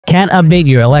Can update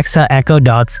your Alexa Echo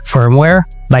Dot's firmware?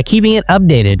 By keeping it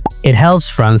updated, it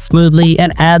helps run smoothly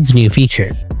and adds new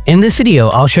features. In this video,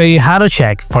 I'll show you how to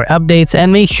check for updates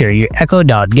and make sure your Echo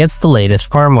Dot gets the latest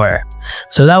firmware.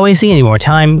 So without wasting any more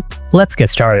time, let's get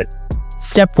started.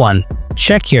 Step 1.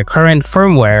 Check your current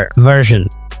firmware version.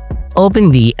 Open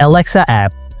the Alexa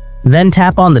app, then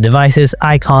tap on the device's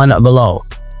icon below.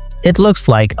 It looks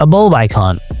like a bulb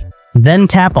icon. Then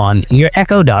tap on your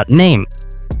Echo Dot name.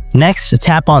 Next,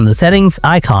 tap on the settings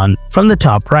icon from the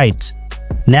top right.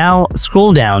 Now,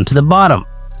 scroll down to the bottom.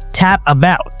 Tap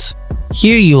About.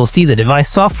 Here you will see the device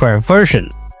software version.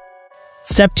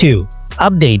 Step 2.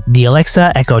 Update the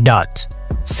Alexa Echo Dot.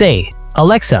 Say,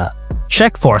 "Alexa,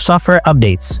 check for software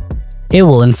updates." It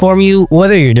will inform you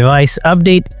whether your device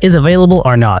update is available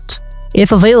or not.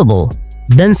 If available,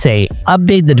 then say,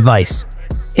 "Update the device."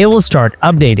 It will start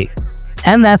updating.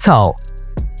 And that's all.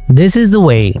 This is the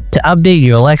way to update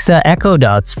your Alexa Echo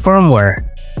Dot's firmware.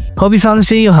 Hope you found this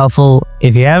video helpful.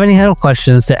 If you have any other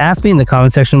questions, to ask me in the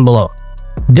comment section below.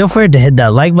 Don't forget to hit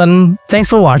that like button. Thanks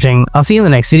for watching. I'll see you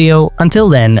in the next video. Until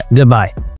then, goodbye.